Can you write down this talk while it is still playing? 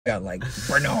got like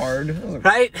Bernard.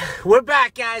 Right? We're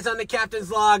back, guys, on the Captain's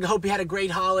Log. Hope you had a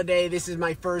great holiday. This is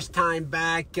my first time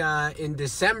back in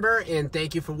December, and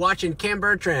thank you for watching. Cam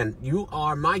Bertrand, you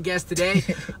are my guest today.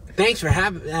 Thanks for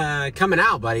coming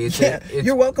out, buddy.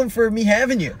 You're welcome for me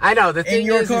having you. I know. The thing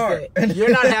is that you're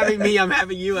not having me, I'm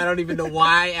having you. I don't even know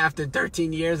why. After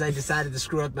 13 years, I decided to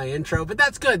screw up my intro, but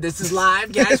that's good. This is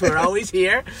live, guys. We're always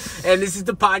here, and this is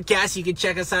the podcast. You can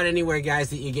check us out anywhere, guys,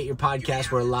 that you get your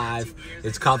podcast. We're live.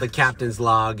 It's called the Captain's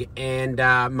Log, and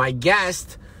my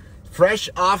guest, fresh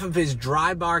off of his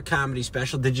dry bar comedy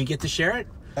special. Did you get to share it?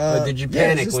 Or did you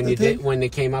panic when they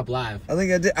came up live? I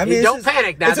think I did. I mean, don't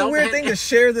panic now. It's a weird thing to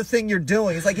share the thing you're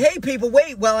doing. It's like, hey, people,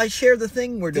 wait while I share the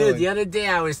thing we're doing. Dude, the other day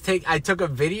I took a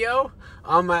video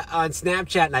on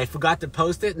Snapchat and I forgot to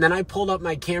post it, and then I pulled up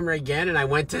my camera again and I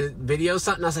went to video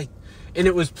something. I was like, and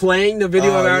it was playing the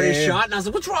video I already shot, and I was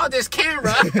like, what's wrong with this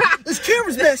camera? This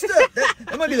camera's messed up.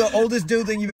 That might be the oldest dude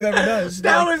thing you've ever done.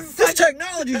 This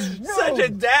technology's wrong. Such a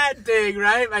dad thing,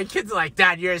 right? My kids are like,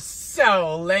 Dad, you're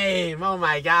so lame. Oh,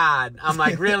 my God. I'm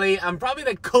like, really? I'm probably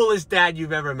the coolest dad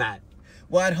you've ever met.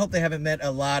 Well, I'd hope they haven't met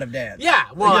a lot of dads. Yeah,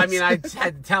 well, I mean, I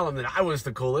had to tell them that I was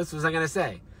the coolest. What was I going to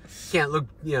say? Can't look,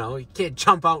 you can't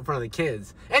jump out in front of the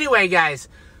kids. Anyway, guys,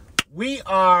 we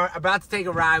are about to take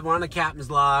a ride. We're on the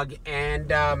Captain's Log, and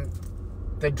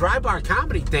the dry bar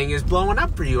comedy thing is blowing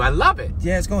up for you. I love it.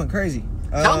 Yeah, it's going crazy.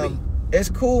 Tell me. It's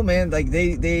cool, man. Like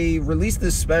they released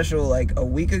this special like a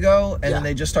week ago, and then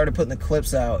they just started putting the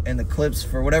clips out. And the clips,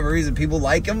 for whatever reason, people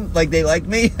like them. Like they like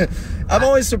me. I'm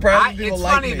always surprised when people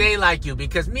like me. It's funny they like you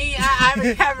because me,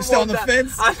 I haven't still on warmed the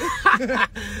fence.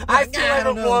 I still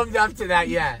haven't warmed up to that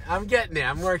yet. I'm getting there.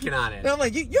 I'm working on it. And I'm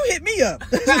like, you hit me up.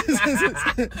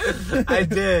 I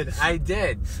did.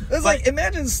 It's like,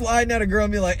 imagine sliding at a girl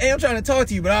and be like, hey, I'm trying to talk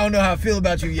to you, but I don't know how I feel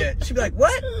about you yet. She'd be like,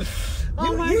 what?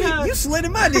 Oh my God. You slid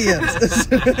in my DMs.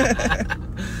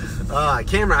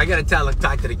 Camera, I gotta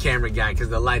talk to the camera guy because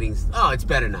the lighting's, it's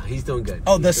better now. He's doing good.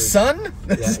 Oh, the sun?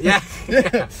 Yeah. You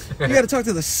gotta talk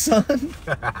to the sun?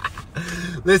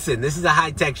 Listen, this is a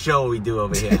high-tech show we do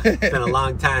over here. It's been a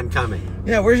long time coming.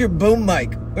 Yeah, where's your boom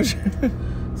mic?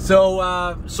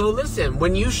 So listen,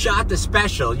 when you shot the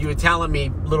special, you were telling me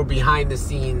a little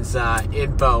behind-the-scenes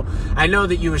info. I know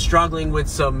that you were struggling with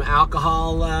some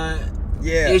alcohol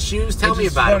issues. Tell me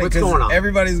about it. What's going on?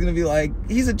 Everybody's going to be like,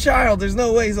 he's a child. There's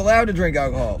no way he's allowed to drink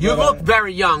alcohol. You look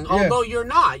very young, although you're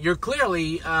not. You're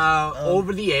clearly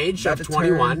over the age of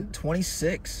 21.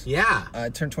 26. Yeah. I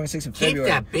turned 26 in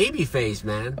February. Keep that baby face,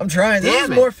 man. I'm trying. This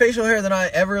is more facial hair than I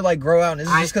ever grow out. And this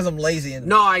is just because I'm lazy.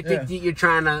 No, I think that you're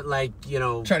trying to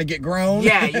trying to get grown.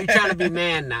 Yeah, you're trying to be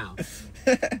man now.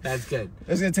 That's good.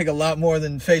 It's going to take a lot more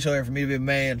than facial hair for me to be a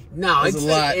man. No, it's a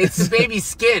lot. It's baby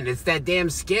skin. It's that damn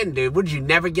skin, dude. Would you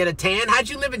never get a tan? How'd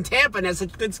you live in Tampa and have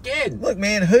such good skin? Look,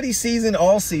 man, hoodie season,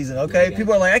 all season, okay?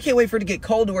 People are like, I can't wait for it to get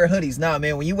cold to wear hoodies. Nah,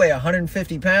 man, when you weigh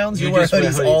 150 pounds, you wear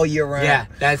hoodies all year round. Yeah,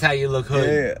 that's how you look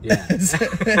hood. Yeah.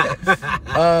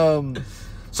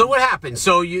 So what happened?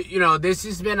 So, this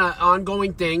has been an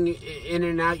ongoing thing in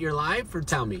and out your life, or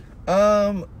tell me?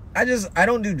 I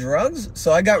don't do drugs,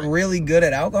 so I got really good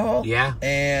at alcohol. Yeah.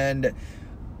 And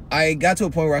I got to a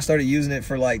point where I started using it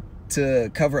for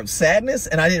to cover up sadness,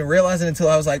 and I didn't realize it until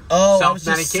I was like, oh, I was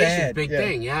just sad. Big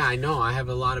thing. Yeah, I know. I have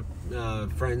a lot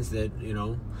of friends that,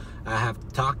 I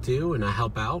have talked to and I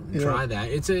help out and try that.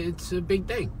 It's a big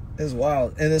thing. It's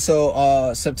wild. And then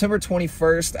so September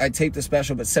 21st, I taped the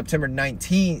special, but September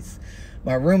 19th,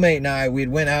 my roommate and I, we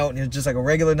went out, and it was just like a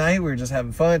regular night. We were just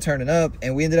having fun, turning up,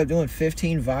 and we ended up doing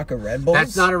 15 vodka Red Bulls.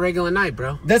 That's not a regular night,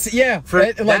 bro.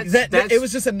 It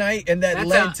was just a night, and that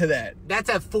led to that. That's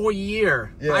a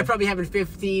 4-year. Yeah. I probably having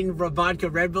 15 vodka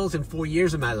Red Bulls in 4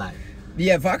 years of my life.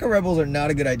 Yeah, vodka Red Bulls are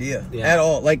not a good idea at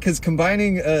all. Because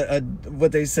combining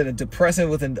what they said, a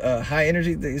depressant with a high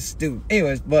energy, is stupid.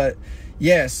 Anyways, but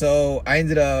yeah, so I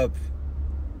ended up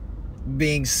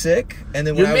being sick, and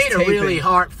then when I was taping, you made a really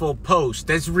heartful post.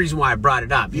 That's the reason why I brought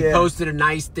it up. You posted a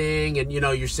nice thing, and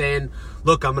you're saying,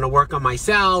 look, I'm gonna work on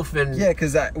myself. And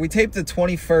because we taped the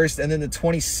 21st, and then the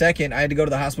 22nd I had to go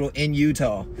to the hospital in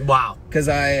Utah. Wow. Because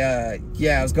I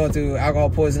was going through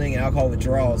alcohol poisoning and alcohol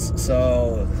withdrawals.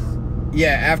 So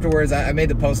afterwards I made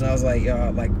the post, and I was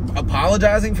like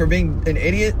apologizing for being an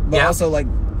idiot, but also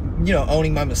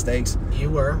owning my mistakes.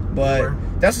 You were.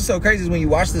 That's what's so crazy is when you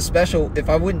watch the special, if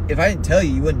I didn't tell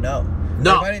you, you wouldn't know.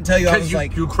 No. If I didn't tell you, I was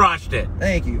you crushed it.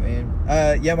 Thank you, man.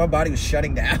 My body was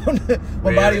shutting down.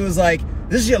 My body was like,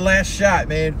 this is your last shot,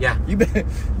 man. Yeah.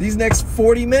 These next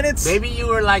 40 minutes. Maybe you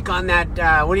were on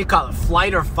that, what do you call it?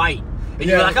 Flight or fight. And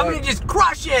you were like, I'm going to just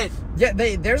crush it. Yeah,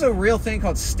 there's a real thing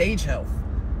called stage health.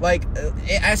 Like,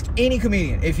 ask any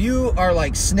comedian. If you are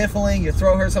like sniffling, your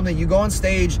throat hurts, something, you go on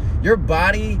stage, your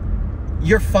body,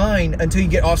 you're fine until you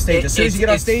get off stage. As soon as you get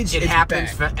off stage, it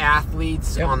happens for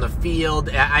athletes on the field.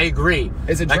 I agree.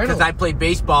 It's adrenaline. Because I played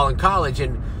baseball in college,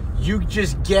 and you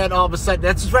just get all of a sudden,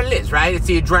 that's just what it is, right? It's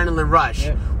the adrenaline rush,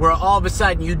 where all of a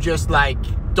sudden you just like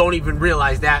don't even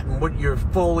realize that, and what you're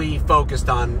fully focused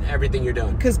on everything you're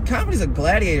doing. Because comedy's a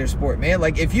gladiator sport, man.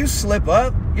 Like, if you slip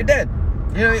up, you're dead.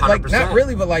 You know, 100%. like, not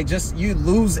really, but like, just you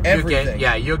lose everything.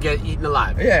 You'll get eaten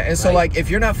alive. Yeah, and so like, if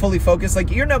you're not fully focused,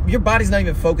 like, your body's not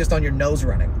even focused on your nose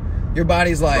running. Your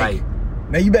body's like,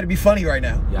 man, you better be funny right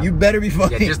now. Yeah. You better be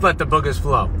funny. Yeah, just let the boogers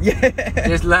flow. Yeah,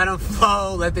 just let them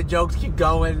flow. Let the jokes keep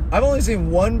going. I've only seen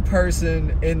one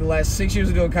person in the last 6 years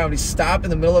of doing comedy stop in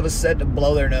the middle of a set to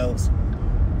blow their nose.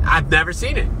 I've never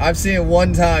seen it. I've seen it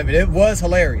one time, and it was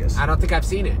hilarious. I don't think I've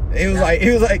seen it. It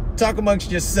was like talk amongst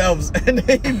yourselves, and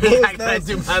then he blew his nose. I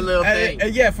do my little thing.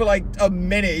 And yeah, for like a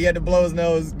minute, he had to blow his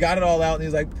nose, got it all out, and he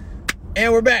was like,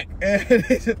 "And we're back." And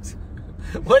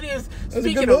what is,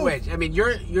 speaking of which, I mean,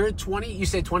 you're 20. You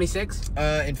said 26.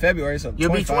 In February, so you'll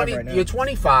 25 be 20. right now. You're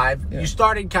 25. Yeah. You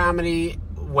started comedy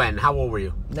when? How old were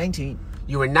you? 19.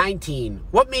 You were 19.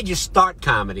 What made you start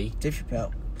comedy? Dave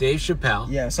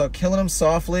Chappelle. Yeah, so Killing Him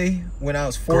Softly when I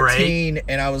was 14,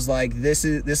 and I was like, this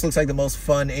looks like the most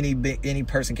fun any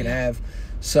person can have.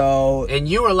 So, and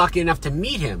you were lucky enough to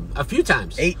meet him a few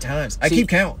times. 8 times. I keep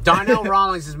count. Darnell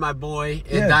Rawlings is my boy,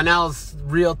 and Darnell's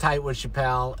real tight with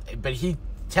Chappelle, but he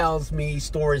tells me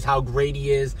stories how great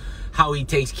he is, how he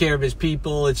takes care of his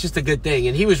people. It's just a good thing,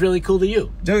 and he was really cool to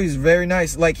you. Dude, he's very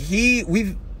nice. Like,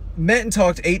 we've met and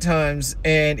talked 8 times,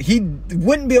 and he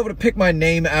wouldn't be able to pick my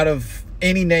name out of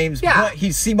any names, but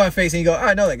he'd see my face and he'd go, oh,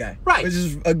 I know that guy. Right. Which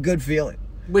is a good feeling.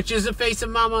 Which is a face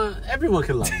of mama everyone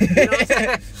can love. You know what I'm saying?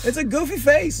 It's a goofy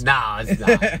face. No, it's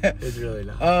not. It's really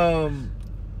not.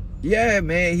 Yeah,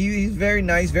 man, he's very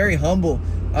nice, very humble.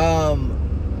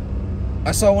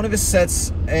 I saw one of his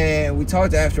sets and we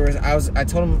talked afterwards. I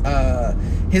told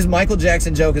him his Michael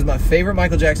Jackson joke is my favorite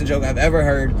Michael Jackson joke I've ever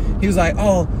heard. He was like,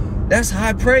 oh, that's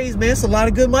high praise, man. It's a lot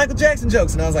of good Michael Jackson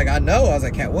jokes. And I was like, I know. I was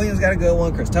like, Cat Williams got a good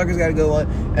one. Chris Tucker's got a good one.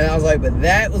 And I was like, but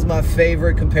that was my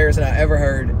favorite comparison I ever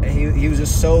heard. And he was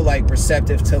just so, like,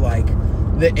 receptive to, like,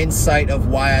 the insight of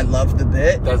why I loved the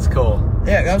bit. That's cool.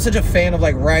 Yeah, I'm such a fan of,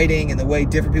 like, writing and the way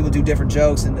different people do different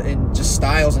jokes and just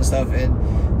styles and stuff.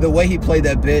 And the way he played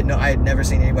that bit, no, I had never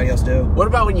seen anybody else do. What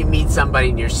about when you meet somebody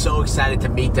and you're so excited to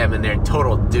meet them and they're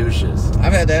total douches?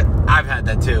 I've had that. I've had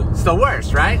that too. It's the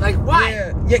worst, right? Like, why?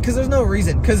 Yeah, because there's no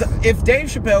reason. Because if Dave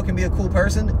Chappelle can be a cool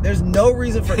person, there's no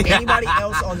reason for anybody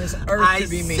else on this earth to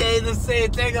be mean. I say the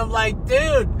same thing. I'm like,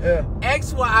 dude,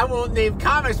 I won't name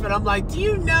comics, but I'm like, do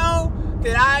you know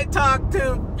that I talked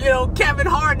to, Kevin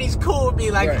Hart and he's cool with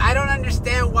me? Like, I don't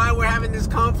understand why we're having this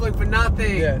conflict for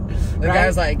nothing. Yeah. The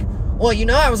guy's like, well,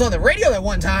 I was on the radio that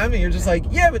one time, and you're just like,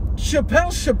 yeah, but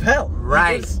Chappelle's Chappelle.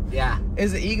 Right,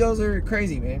 His egos are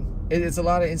crazy, man. It's a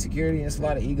lot of insecurity and it's a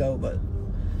lot of ego, but...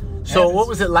 So what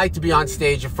was it like to be on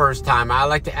stage the first time? I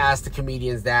like to ask the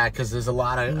comedians that, because there's a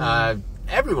lot of...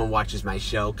 everyone watches my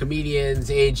show. Comedians,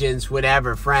 agents,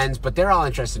 whatever, friends, but they're all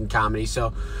interested in comedy,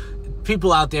 so...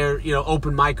 People out there,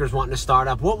 open micers wanting to start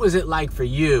up. What was it like for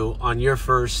you on your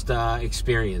first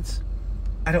experience?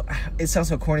 It sounds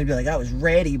so corny to be like, I was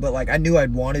ready, but like I knew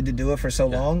I'd wanted to do it for so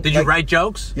long. Did you write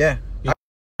jokes? Yeah. I was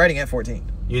writing at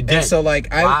 14. You did? And so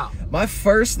like, my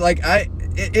first, like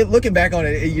looking back on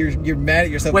it, you're mad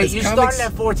at yourself. Wait, you started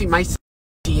at 14, my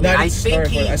 16. I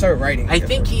started writing. I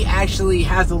think he actually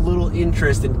has a little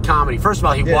interest in comedy. First of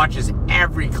all, he watches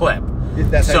every clip.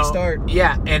 That's how you start.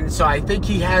 Yeah, and so I think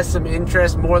he has some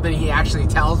interest more than he actually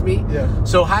tells me. Yeah.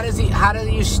 So how do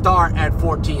you start at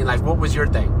 14? Like, what was your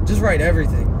thing? Just write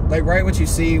everything. Like, write what you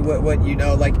see, what you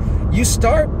know. Like, you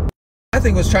start... I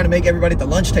think was trying to make everybody at the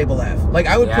lunch table laugh. Like,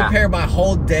 I would prepare my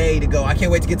whole day to go, I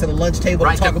can't wait to get to the lunch table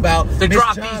to talk about Miss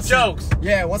Johnson. These jokes.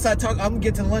 Yeah, once I'm going to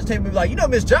get to the lunch table and be like,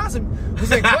 Miss Johnson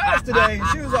was in class today. And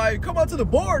she was like, come on to the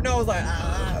board. And I was like,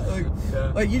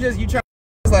 Like, you try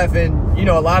to laugh, and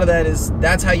a lot of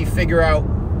that's how you figure out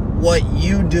what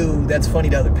you do that's funny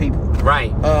to other people.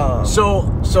 Right.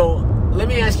 So let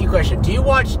me ask you a question. Do you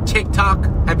watch TikTok?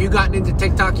 Have you gotten into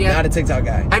TikTok yet? Not a TikTok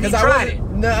guy. Have you tried it?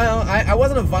 No, I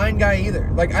wasn't a Vine guy either.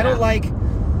 Like, I don't like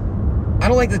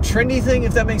the trendy thing,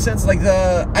 if that makes sense. Like,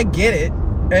 I get it,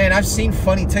 and I've seen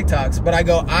funny TikToks, but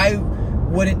I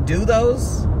wouldn't do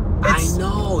those. I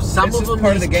know. Some of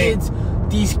them,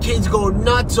 these kids go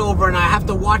nuts over, and I have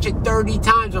to watch it 30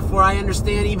 times before I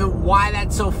understand even why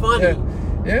that's so funny.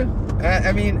 Yeah.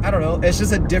 I mean, I don't know. It's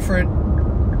just a different...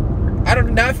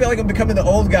 now I feel like I'm becoming the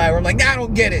old guy where I'm like, nah, I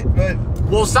don't get it. But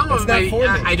Well, some of them,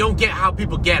 I don't get how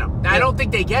people get them. I don't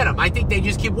think they get them. I think they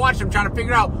just keep watching them, trying to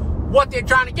figure out what they're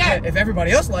trying to get. Yeah, if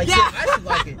everybody else likes it, I should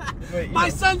like it. But, my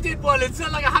son did one. It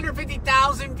said like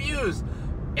 150,000 views.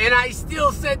 And I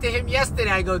still said to him yesterday,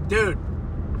 I go, dude,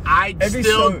 I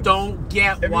still don't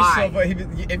get why. So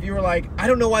funny. If you were like, I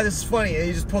don't know why this is funny, and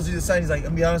he just pulls you to the side, he's like,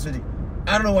 I'm be honest with you,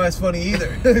 I don't know why it's funny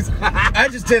either. I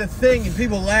just did a thing and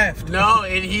people laughed. No,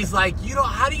 and he's like,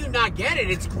 how do you not get it?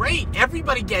 It's great.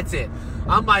 Everybody gets it.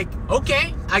 I'm like,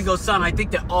 okay. I go, son, I think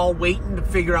they're all waiting to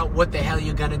figure out what the hell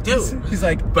you're going to do. He's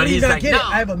like, but he's like, no.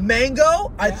 I have a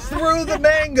mango. I threw the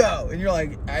mango. And you're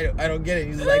like, I don't get it.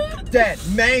 He's like, Dad,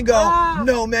 mango,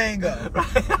 no mango.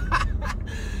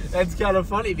 That's kind of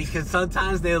funny because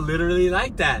sometimes they're literally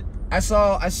like that. I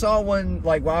saw one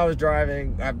like while I was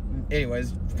driving.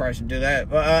 Anyways, probably shouldn't do that.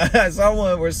 But I saw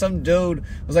one where some dude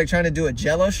was like trying to do a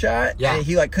Jello shot. Yeah. And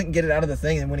he like couldn't get it out of the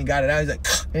thing. And when he got it out, he's like,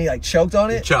 and he like choked on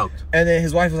it. He choked. And then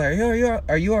his wife was like,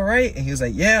 are you all right? And he was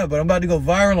like, yeah, but I'm about to go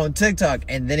viral on TikTok.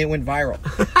 And then it went viral.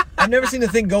 I've never seen a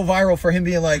thing go viral for him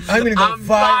being like, I'm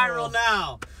viral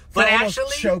now. But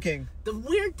actually, choking. The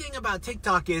weird thing about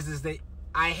TikTok is that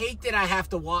I hate that I have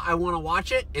to I want to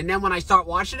watch it, and then when I start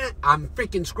watching it, I'm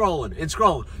freaking scrolling and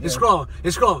scrolling and scrolling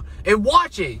and scrolling and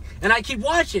watching, and I keep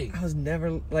watching. I was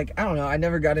never like, I don't know, I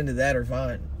never got into that or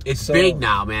Vine. It's big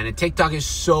now, man, and TikTok is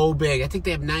so big. I think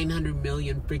they have 900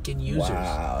 million freaking users.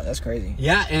 Wow, that's crazy.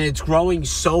 Yeah, and it's growing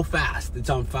so fast. It's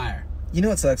on fire. You know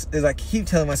what sucks is I keep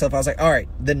telling myself, I was like, all right,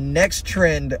 the next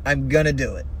trend, I'm gonna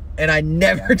do it, and I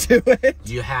never do it.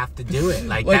 You have to do it.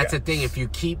 Like that's the thing. If you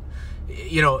keep,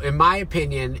 in my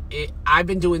opinion, I've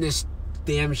been doing this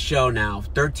damn show now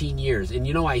 13 years. And,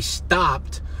 I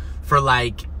stopped for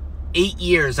like 8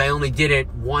 years. I only did it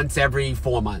once every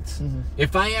 4 months. Mm-hmm.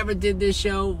 If I ever did this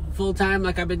show full time,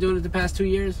 like I've been doing it the past 2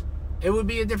 years, it would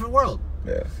be a different world.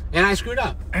 Yeah. And I screwed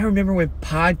up. I remember when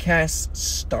podcasts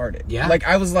started. Yeah. Like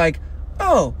I was like,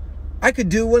 oh, I could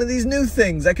do one of these new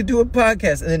things. I could do a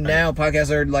podcast. And then now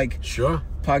podcasts are like... Sure.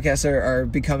 Podcasts are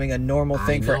becoming a normal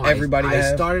thing for everybody to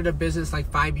have. I started a business like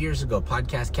 5 years ago,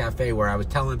 Podcast Cafe, where I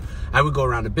would go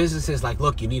around to businesses like,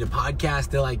 look, you need a podcast.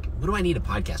 They're like, what do I need a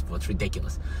podcast for? It's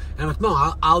ridiculous. And I'm like,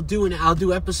 no, I'll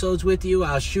do episodes with you.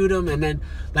 I'll shoot them. And then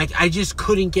like, I just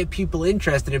couldn't get people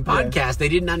interested in podcasts. Yeah. They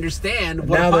didn't understand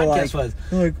what a podcast was.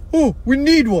 They're like, oh, we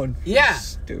need one. Yeah.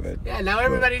 Stupid. Yeah, now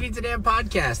everybody needs a damn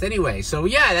podcast anyway. So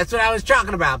yeah, that's what I was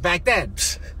talking about back then.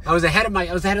 I was ahead of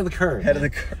the curve. Head of the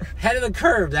curve. Head of the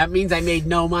curve. That means I made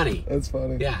no money. That's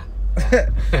funny. Yeah.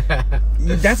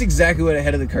 That's exactly what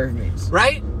ahead of the curve means.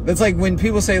 Right? That's like when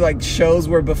people say like shows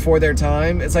were before their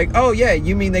time. It's like, oh yeah,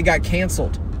 you mean they got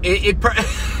canceled.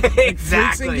 Exactly.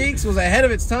 Freaks and Geeks was ahead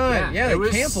of its time. Yeah, they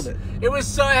canceled it. It was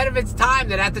so ahead of its time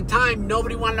that at the time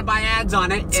nobody wanted to buy ads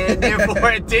on it, and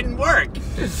therefore it didn't work.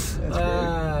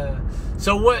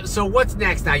 So what's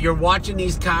next now? You're watching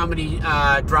these comedy,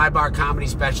 dry bar comedy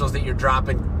specials that you're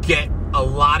dropping get a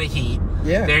lot of heat.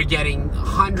 Yeah. They're getting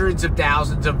hundreds of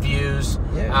thousands of views.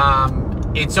 Yeah.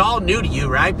 It's all new to you,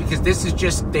 right? Because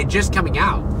they're just coming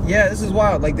out. Yeah, this is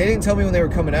wild. Like, they didn't tell me when they were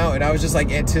coming out, and I was just,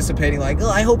 like, anticipating, like, oh,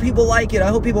 I hope people like it. I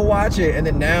hope people watch it. And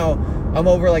then now I'm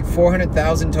over, like,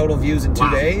 400,000 total views in 2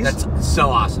 days. That's so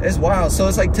awesome. It's wild. So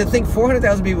it's like, to think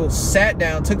 400,000 people sat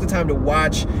down, took the time to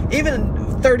watch even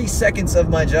 30 seconds of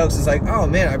my jokes. It's like, oh,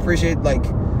 man, I appreciate, like...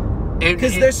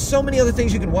 Because there's so many other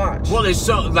things you can watch. Well, there's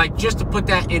so, like, just to put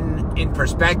that in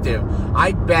perspective,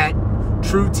 I bet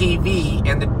True TV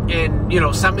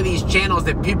and some of these channels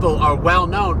that people are well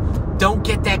known don't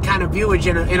get that kind of viewage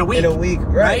in a week. In a week,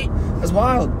 right? That's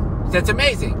wild. That's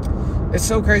amazing. It's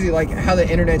so crazy, like, how the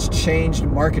internet's changed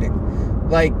marketing.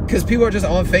 Like, because people are just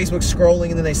on Facebook scrolling,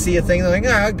 and then they see a thing, and they're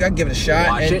like, I'll give it a shot.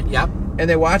 Watch it, yep. And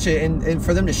they watch it, and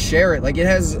for them to share it, like, it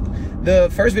has...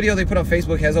 The first video they put on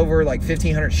Facebook has over, like,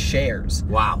 1,500 shares.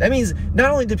 Wow. That means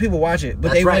not only did people watch it,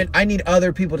 but they went, I need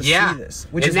other people to see this.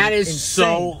 That is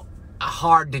so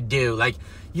hard to do. Like,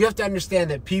 you have to understand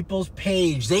that people's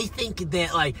page, they think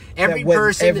that, like,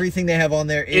 everything they have on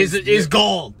there is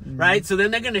gold, right? So then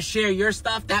they're going to share your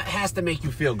stuff. That has to make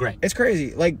you feel great. It's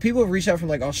crazy. Like, people have reached out from,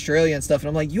 like, Australia and stuff, and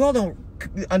I'm like, you all don't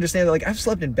understand that, like, I've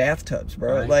slept in bathtubs,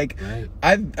 bro.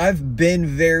 I've been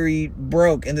very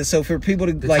broke, and so for people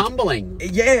to tumbling,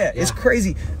 it's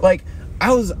crazy. Like,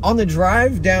 I was on the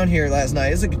drive down here last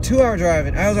night. It's like a 2-hour drive,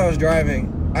 and as I was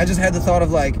driving, I just had the thought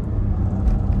of, like,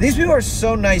 these people are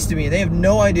so nice to me. They have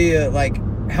no idea, like,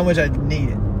 how much I need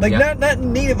it. Like, not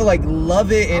need it, but, like,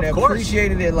 love it and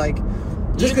appreciate it, and, like,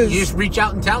 just because you just reach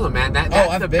out and tell them, man.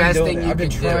 That's the best thing you can do. I've been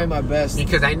trying my best.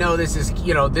 Because I know this is,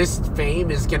 this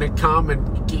fame is going to come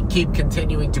and keep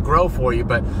continuing to grow for you.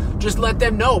 But just let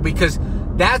them know, because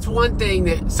That's one thing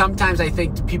that sometimes I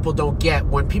think people don't get.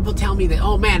 When people tell me that,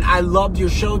 oh man, I loved your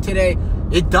show today,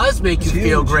 it does make you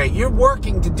feel great. You're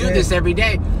working to do this every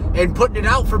day and putting it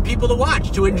out for people to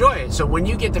watch, to enjoy it. So when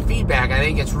you get the feedback, I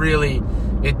think it's really,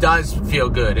 it does feel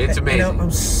good. It's amazing.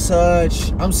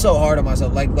 I'm so hard on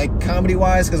myself, like comedy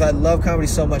wise, because I love comedy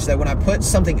so much that when I put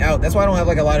something out, that's why I don't have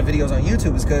like a lot of videos on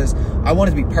YouTube, is because I want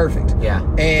it to be perfect. Yeah.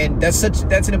 And that's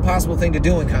an impossible thing to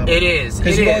do in comedy. It is.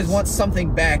 Because you always want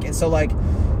something back. And so like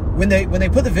when they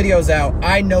put the videos out,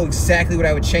 I know exactly what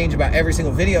I would change about every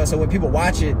single video. So when people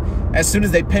watch it, as soon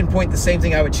as they pinpoint the same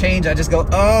thing I would change, I just go,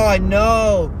 oh, I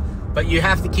know. But you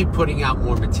have to keep putting out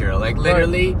more material. Like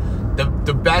literally,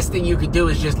 the best thing you could do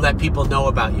is just let people know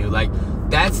about you. Like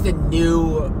that's the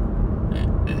new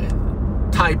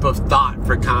type of thought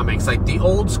for comics. Like the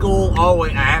old school, oh, I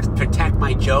have to protect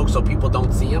my jokes so people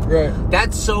don't see them. Right.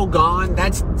 That's so gone.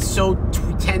 That's so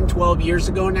 10, 12 years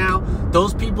ago now.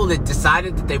 Those people that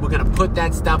decided that they were going to put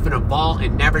that stuff in a vault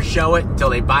and never show it until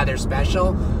they buy their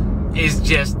special is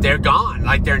just, they're gone.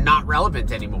 Like they're not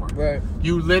relevant anymore. Right.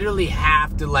 You literally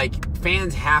have to, like,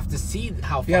 fans have to see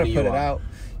how funny you are. You gotta put it out.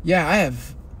 Yeah,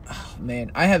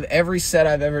 I have every set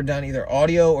I've ever done, either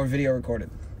audio or video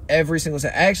recorded. Every single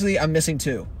set. Actually, I'm missing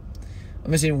 2.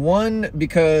 I'm missing 1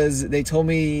 because they told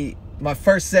me my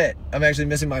first set. I'm actually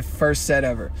missing my first set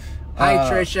ever. Hi,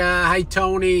 Trisha. Hi,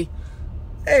 Tony.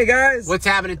 Hey, guys. What's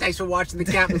happening? Thanks for watching the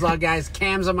Captain's Log, guys.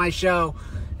 Cam's on my show,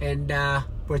 and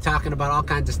we're talking about all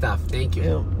kinds of stuff. Thank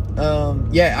you.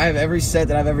 Yeah, I have every set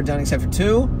that I've ever done except for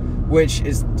 2, which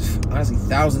is honestly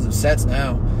thousands of sets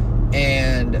now.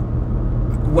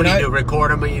 And what do you do?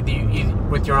 Record them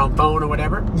with your own phone or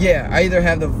whatever? Yeah, I either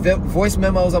have the voice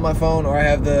memos on my phone or I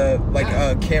have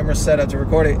the camera set up to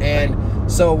record it.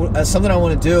 And so something I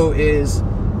want to do is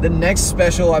the next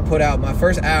special I put out, my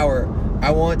first hour,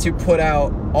 I want to put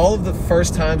out all of the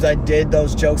first times I did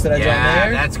those jokes that I dropped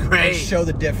there. Yeah, that's great. And show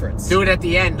the difference. Do it at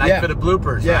the end, like for the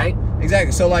bloopers, right?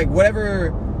 Exactly. So like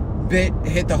whatever bit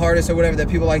hit the hardest or whatever that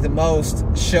people like the most,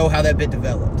 show how that bit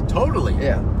developed. Totally.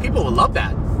 Yeah. People will love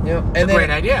that. Yeah. And that's a great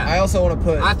idea. I also want to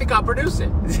put... I think I'll produce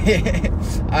it.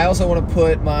 I also want to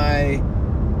put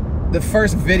the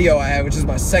first video I have, which is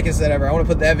my second set ever, I want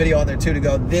to put that video on there too to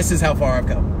go, this is how far I've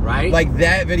come. Right? Like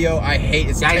that video, I hate.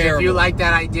 It's guys, terrible. If you like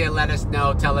that idea, let us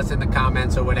know. Tell us in the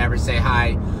comments or whatever. Say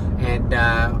hi. And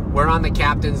we're on the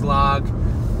Captain's Log.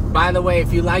 By the way,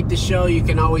 if you like the show, you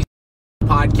can always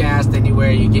podcast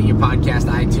anywhere you get your podcast,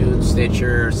 iTunes,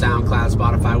 Stitcher, SoundCloud,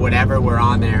 Spotify, whatever. We're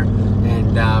on there.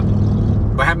 And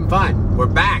we're having fun. We're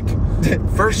back.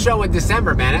 First show in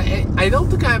December, man. I don't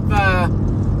think I've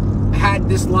had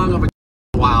this long of a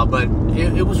while, but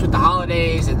it was with the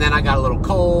holidays, and then I got a little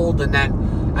cold, and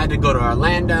then I had to go to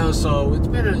Orlando, so it's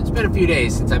been a few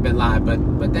days since I've been live,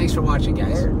 but thanks for watching,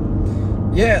 guys.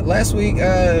 Yeah, last week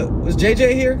was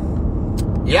JJ here?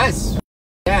 Yes.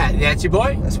 Yeah, that's your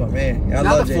boy? That's my man. I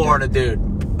Another love Florida dude.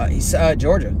 He's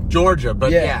Georgia. Georgia,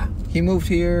 but yeah. He moved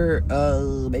here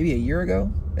maybe a year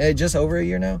ago. Just over a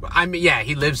year now. I mean, yeah,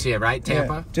 he lives here, right?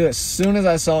 Tampa? Yeah. Dude, as soon as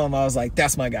I saw him, I was like,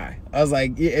 that's my guy. I was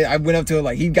like, I went up to him,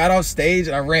 like, he got off stage,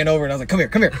 and I ran over, and I was like, come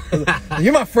here. Like,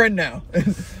 you're my friend now.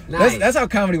 Nice. That's how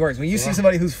comedy works. When you see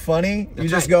somebody who's funny, you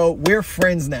just go, we're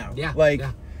friends now. Yeah. Like,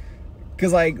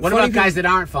 because, like, what about guys that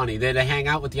aren't funny? They hang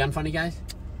out with the unfunny guys?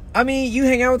 I mean, you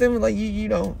hang out with them, like, you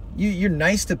know, you're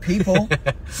nice to people.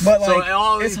 But, like, so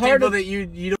all it's these hard people that you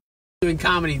don't in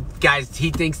comedy, guys, he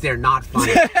thinks they're not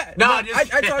funny. No,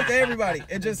 I talk to everybody.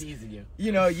 It just,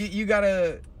 you know, you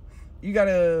gotta,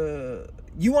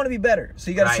 you want to be better, so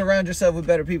you gotta surround yourself with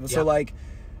better people. Yep. So like,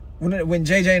 when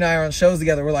JJ and I are on shows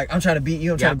together, we're like, I'm trying to beat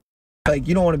you. I'm trying to, like,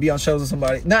 you don't want to be on shows with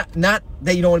somebody. Not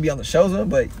that you don't want to be on the shows with them,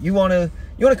 but you want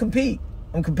to compete.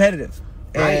 I'm competitive,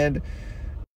 and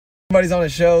somebody's on a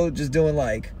show just doing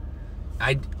like,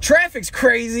 traffic's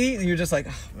crazy, and you're just like,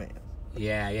 oh man.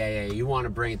 Yeah. You want to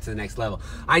bring it to the next level.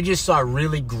 I just saw a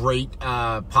really great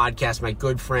podcast. My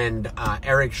good friend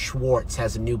Eric Schwartz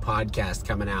has a new podcast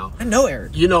coming out. I know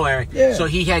Eric. You know Eric. Yeah. So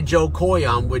he had Joe Coy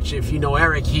on, which if you know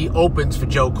Eric, he opens for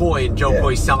Joe Coy, and Joe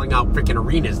Coy's selling out freaking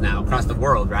arenas now across the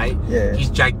world, right? Yeah. He's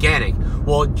gigantic.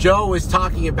 Well, Joe was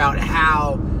talking about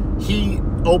how he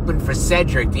opened for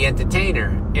Cedric the Entertainer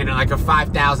in like a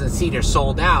 5,000-seater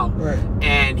sold out,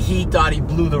 and he thought he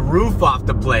blew the roof off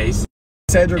the place.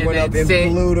 Cedric went up and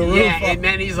blew the roof off. And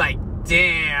then he's like,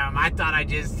 damn, I thought I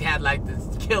just had like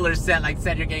this killer set, like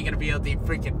Cedric ain't gonna be able to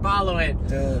freaking follow it.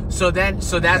 Dude. So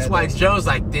that's why Joe's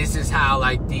like, this is how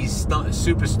like these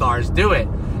superstars do it.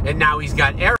 And now he's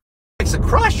got Eric's a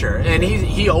crusher, and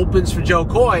he opens for Joe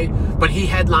Coy, but he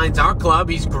headlines our club.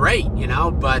 He's great, you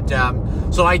know. But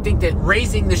so I think that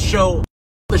raising the show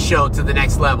the show to the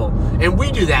next level. And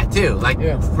we do that too. Like,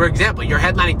 for example, you're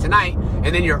headlining tonight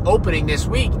and then you're opening this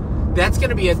week. That's going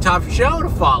to be a tough show to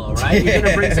follow, right? You're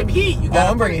going to bring some heat.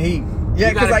 I'm bringing heat.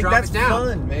 Yeah, because like that's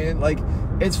fun, man. Like,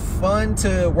 it's fun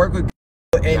to work with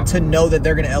people and to know that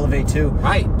they're going to elevate too.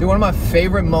 Right. Dude, one of my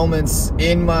favorite moments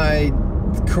in my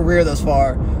career thus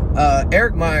far,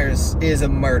 Eric Myers is a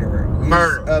murderer.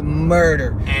 A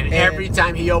murder. And every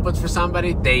time he opens for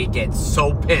somebody, they get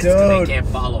so pissed because they can't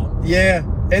follow him. Yeah.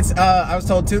 It's I was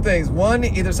told two things. One,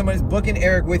 either somebody's booking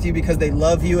Eric with you because they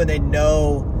love you and they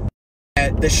know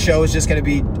that the show is just going to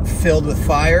be filled with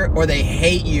fire, or they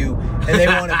hate you and they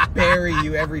want to bury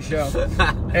you every show.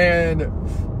 And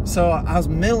so I was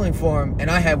milling for him,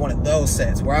 and I had one of those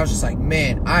sets where I was just like,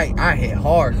 man, I hit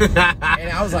hard. And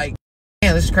I was like,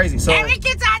 man, this is crazy. So Eric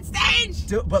gets on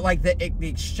stage! But like the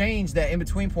exchange, that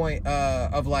in-between point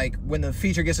of like when the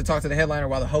feature gets to talk to the headliner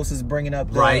while the host is bringing up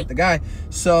the guy.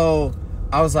 So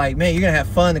I was like, man, you're going to have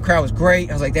fun. The crowd was great.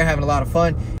 I was like, they're having a lot of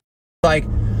fun. Like,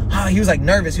 he was like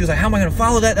nervous. He was like, how am I going to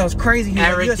follow that? That was crazy.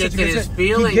 Eric like, gets in his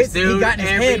feelings, dude. He got in his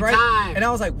head, right? Time. And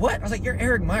I was like, what? I was like, you're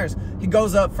Eric Myers. He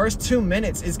goes up. First 2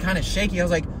 minutes is kind of shaky. I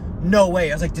was like, no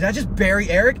way. I was like, did I just bury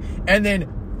Eric? And then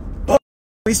boom,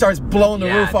 he starts blowing the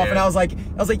roof off. And I was like,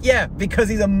 yeah, because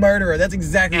he's a murderer. That's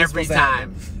exactly every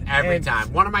time. Every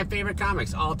time. One of my favorite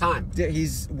comics all time.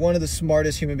 He's one of the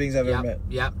smartest human beings I've ever met.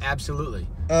 Yep, absolutely.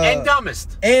 And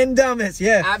dumbest. And dumbest,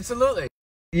 yeah. Absolutely.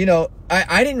 You know,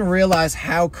 I didn't realize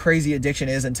how crazy addiction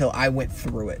is until I went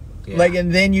through it. Yeah. Like,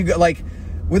 and then you go, like,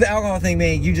 with the alcohol thing,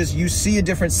 man, you see a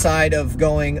different side of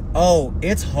going, oh,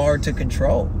 it's hard to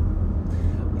control.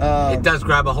 It does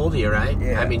grab a hold of you, right?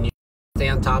 Yeah. I mean, you stay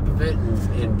on top of it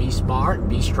and be smart and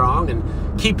be strong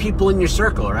and keep people in your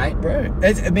circle, right? Right.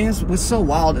 What's so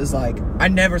wild is, like, I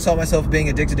never saw myself being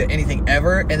addicted to anything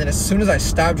ever. And then as soon as I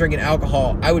stopped drinking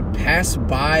alcohol, I would pass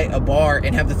by a bar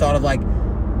and have the thought of, like,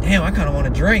 damn, I kind of want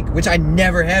to drink, which I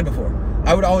never had before.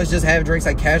 I would always just have drinks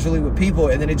like casually with people,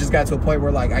 and then it just got to a point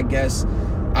where, like, I guess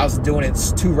I was doing it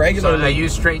too regularly. So are you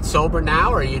straight sober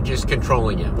now, or are you just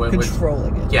controlling it?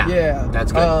 Controlling it. Yeah.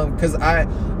 That's good. Because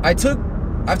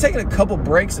I've taken a couple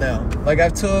breaks now. Like,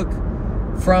 I've took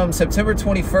from September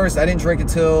 21st, I didn't drink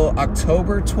until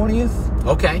October 20th.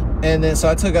 Okay. And then, so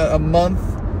I took a month.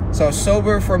 So I was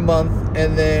sober for a month,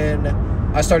 and then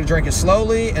I started drinking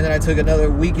slowly, and then I took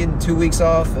another week and 2 weeks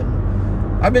off,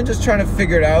 and I've been just trying to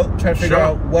figure it out,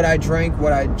 out what I drink,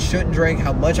 what I shouldn't drink,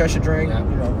 how much I should drink, you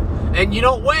know. And you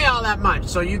don't weigh all that much,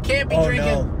 so you can't be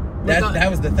drinking. No. That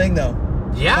was the thing, though.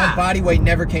 Yeah. My body weight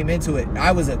never came into it.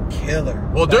 I was a killer.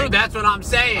 Well, like, dude, that's what I'm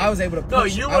saying. I was able to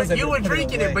push. No, you were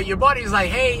drinking it, but your body's like,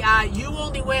 hey, you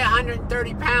only weigh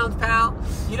 130 pounds, pal.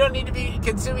 You don't need to be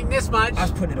consuming this much. I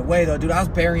was putting it away, though, dude. I was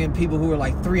burying people who were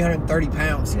like 330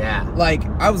 pounds. Yeah. Like,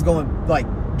 I was going, like,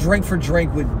 drink for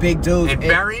drink with big dudes. And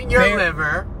burying your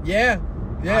liver. Yeah.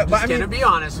 Yeah. I'm just going to be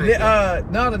honest with you.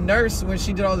 No, the nurse, when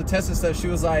she did all the tests and stuff, she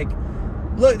was like,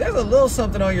 look, there's a little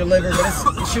something on your liver,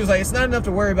 but she was like, it's not enough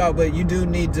to worry about, but you do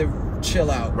need to chill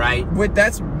out. Right.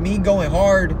 That's me going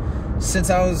hard since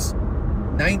I was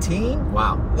 19.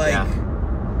 Wow. Like,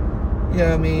 you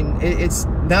know, I mean, it's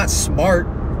not smart,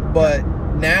 but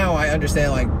now I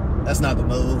understand, like, that's not the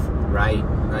move. Right.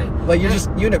 Like,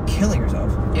 you end up killing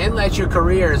yourself. And that your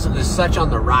career is such on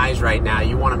the rise right now,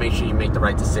 you want to make sure you make the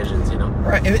right decisions, you know?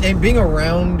 Right. And being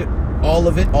around all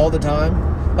of it all the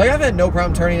time. Like, I've had no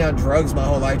problem turning down drugs my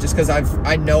whole life just because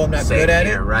I know I'm not good at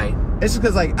it. Right. It's just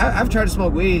because, like, I've tried to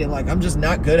smoke weed and, like, I'm just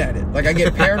not good at it. Like, I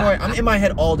get paranoid. I'm in my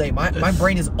head all day. My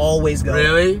brain is always going.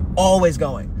 Really? Always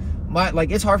going.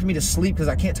 Like, it's hard for me to sleep because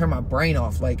I can't turn my brain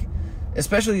off. Like,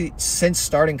 especially since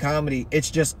starting comedy, it's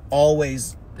just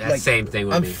always, that same thing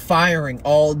with me. I'm firing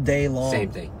all day long. Same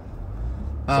thing.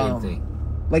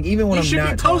 Like, even when I'm not You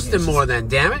should be posting more then,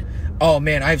 damn it. Oh,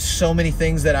 man, I have so many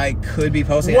things that I could be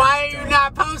posting. Why are you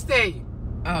not posting?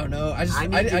 I don't know.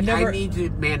 I need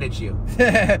to manage you.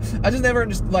 I just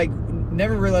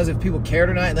never realized if people cared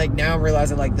or not. And, like, now I'm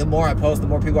realizing, like, the more I post, the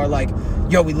more people are like,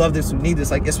 yo, we love this, we need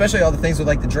this. Like, especially all the things with,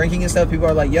 like, the drinking and stuff. People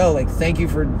are like, yo, like, thank you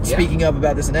for speaking up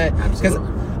about this and that. Because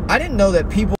I didn't know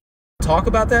that people talk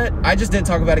about that. I just didn't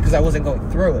talk about it because I wasn't going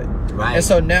through it. Right. And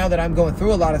so now that I'm going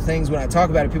through a lot of things, when I talk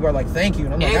about it, people are like, thank you.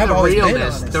 And I'm like, I've always been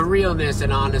honest. The realness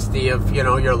and honesty of, you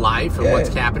know, your life and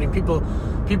what's happening.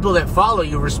 People that follow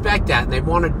you respect that, and they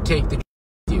want to take the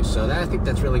with you. So I think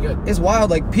that's really good. It's wild.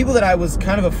 Like, people that I was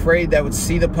kind of afraid that would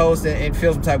see the post and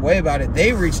feel some type of way about it,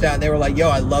 they reached out and they were like, yo,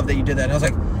 I love that you did that. And I was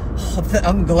like, oh,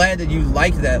 I'm glad that you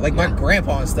liked that. Like, my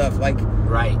grandpa and stuff. Like,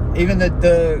 right. Even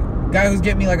the guy who's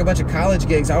getting me like a bunch of college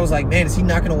gigs, I was like, man, is he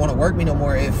not going to want to work me no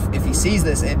more if he sees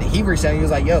this? And he reached out and he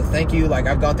was like, yo, thank you. Like,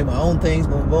 I've gone through my own things,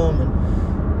 boom, boom. And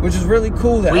which is really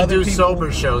cool. That we other do people...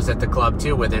 sober shows at the club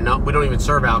too, where we don't even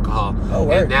serve alcohol. Oh,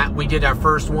 word. And that we did our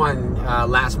first one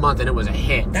last month, and it was a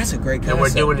hit. That's a great concept.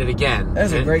 And we're doing it again.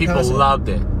 That's a great people concept. Loved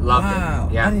it. Wow.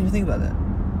 Yeah. I didn't even think about that.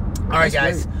 All right,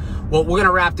 guys. Great. Well, we're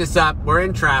gonna wrap this up. We're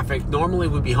in traffic. Normally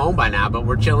we'd be home by now, but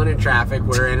we're chilling in traffic.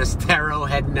 We're in Estero,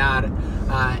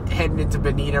 heading into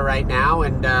Bonita right now,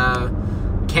 and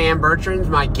Cam Bertrand's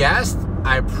my guest.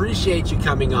 I appreciate you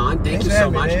coming on. Thanks you so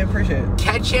much. I appreciate it.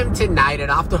 Catch him tonight at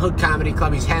Off the Hook Comedy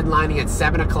Club. He's headlining at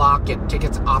 7 o'clock. Get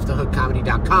tickets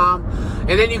offthehookcomedy.com.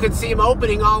 And then you can see him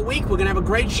opening all week. We're going to have a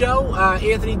great show.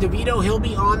 Anthony DeVito, he'll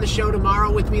be on the show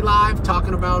tomorrow with me live,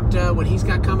 talking about what he's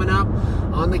got coming up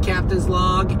on the Captain's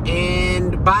Log.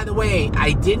 And by the way,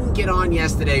 I didn't get on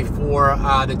yesterday for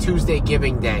the Tuesday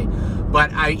Giving Day.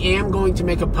 But I am going to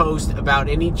make a post about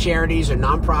any charities or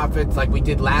nonprofits like we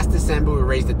did last December. We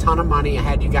raised a ton of money. I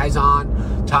had you guys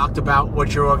on, talked about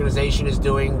what your organization is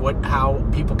doing, how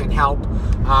people can help.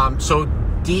 So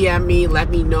DM me, let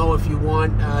me know if you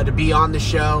want to be on the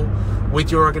show with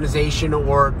your organization,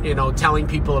 or telling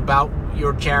people about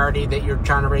your charity that you're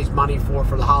trying to raise money for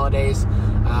the holidays.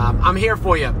 I'm here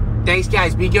for you. Thanks,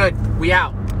 guys. Be good. We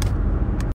out.